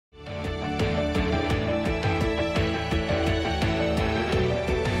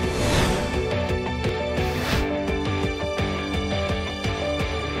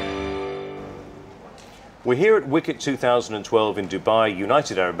We're here at WCIT 2012 in Dubai,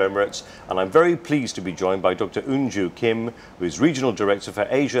 United Arab Emirates, and I'm very pleased to be joined by Dr. Eun-Ju Kim, who is Regional Director for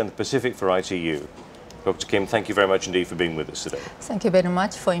Asia and the Pacific for ITU. Dr. Kim, thank you very much indeed for being with us today. Thank you very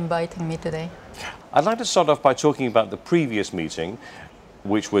much for inviting me today. I'd like to start off by talking about the previous meeting,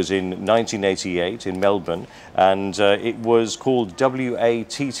 which was in 1988 in Melbourne, and it was called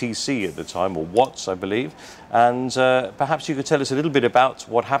WATTC at the time, or WATTS, I believe. And perhaps you could tell us a little bit about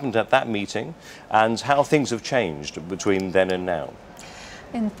what happened at that meeting and how things have changed between then and now.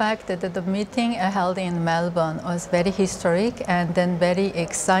 In fact, the meeting held in Melbourne was very historic and then very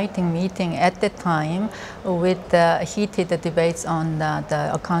exciting meeting at the time, with heated debates on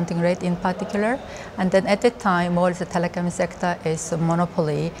the accounting rate in particular. And then at the time, more the telecom sector is a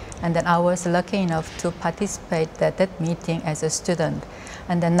monopoly, and then I was lucky enough to participate at that meeting as a student.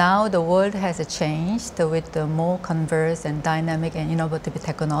 And then now the world has changed with the more converged and dynamic and innovative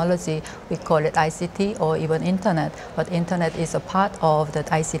technology. We call it ICT or even Internet, but Internet is a part of the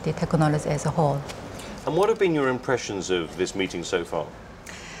ICT technology as a whole. And what have been your impressions of this meeting so far?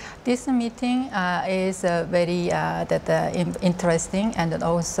 This meeting is very interesting, and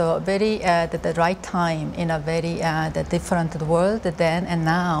also very the right time in a very different world then and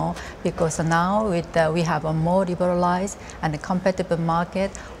now, because now we have a more liberalized and competitive market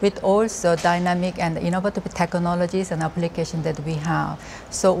with also dynamic and innovative technologies and applications that we have.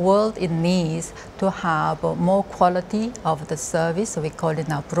 So world it needs to have more quality of the service, so we call it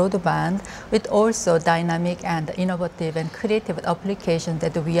now broadband, with also dynamic and innovative and creative applications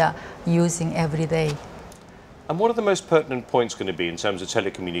that we are using every day. And what are the most pertinent points going to be in terms of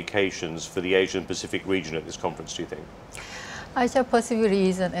telecommunications for the Asian Pacific region at this conference, do you think? Asia Pacific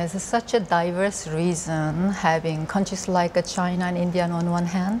region is such a diverse region, having countries like China and India on one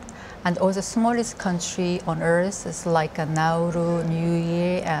hand, and also smallest country on earth is like Nauru,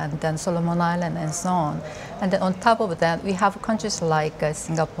 Niue, and then Solomon Island and so on. And then on top of that, we have countries like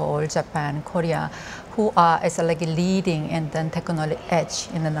Singapore, Japan, Korea, who are like leading and then technology edge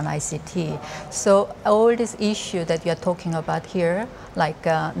in the ICT. So all these issues that we are talking about here, like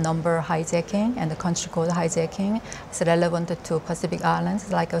number hijacking and the country code hijacking, is relevant to Pacific Islands,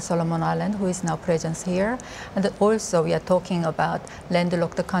 like Solomon Island, who is now present here. And also we are talking about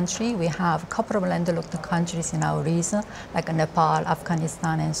landlocked country. We have a couple of landlocked countries in our region, like Nepal,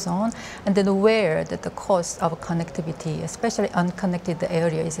 Afghanistan, and so on. And then where the cost of connectivity, especially unconnected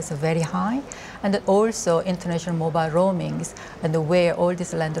areas, is very high. And then also international mobile roamings, and where all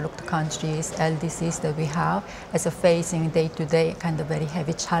these landlocked countries, LDCs that we have, is facing day-to-day kind of very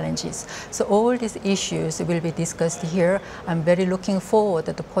heavy challenges. So all these issues will be discussed here. I'm very looking forward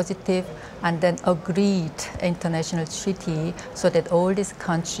to the positive and then agreed international treaty, so that all these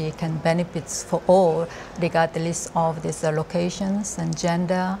countries can benefit for all, regardless of these locations and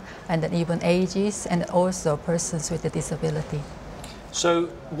gender, and then even ages, and also persons with a disability. So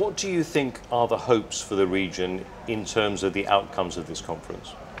what do you think are the hopes for the region in terms of the outcomes of this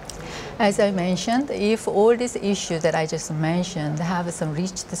conference? As I mentioned, if all these issues that I just mentioned have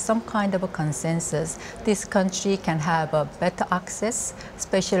reached some kind of a consensus, this country can have a better access,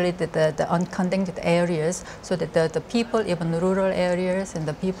 especially the unconnected areas, so that the people, even rural areas, and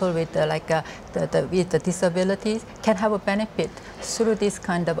the people with with the disabilities can have a benefit through this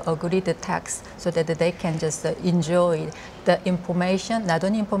kind of agreed tax, so that they can just enjoy the information, not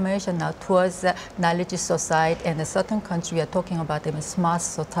only information, now towards the knowledge society, and a certain country we are talking about even smart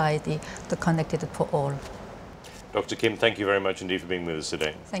society, to connected for all. Dr. Kim, thank you very much indeed for being with us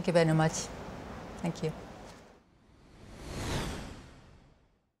today. Thank you very much. Thank you.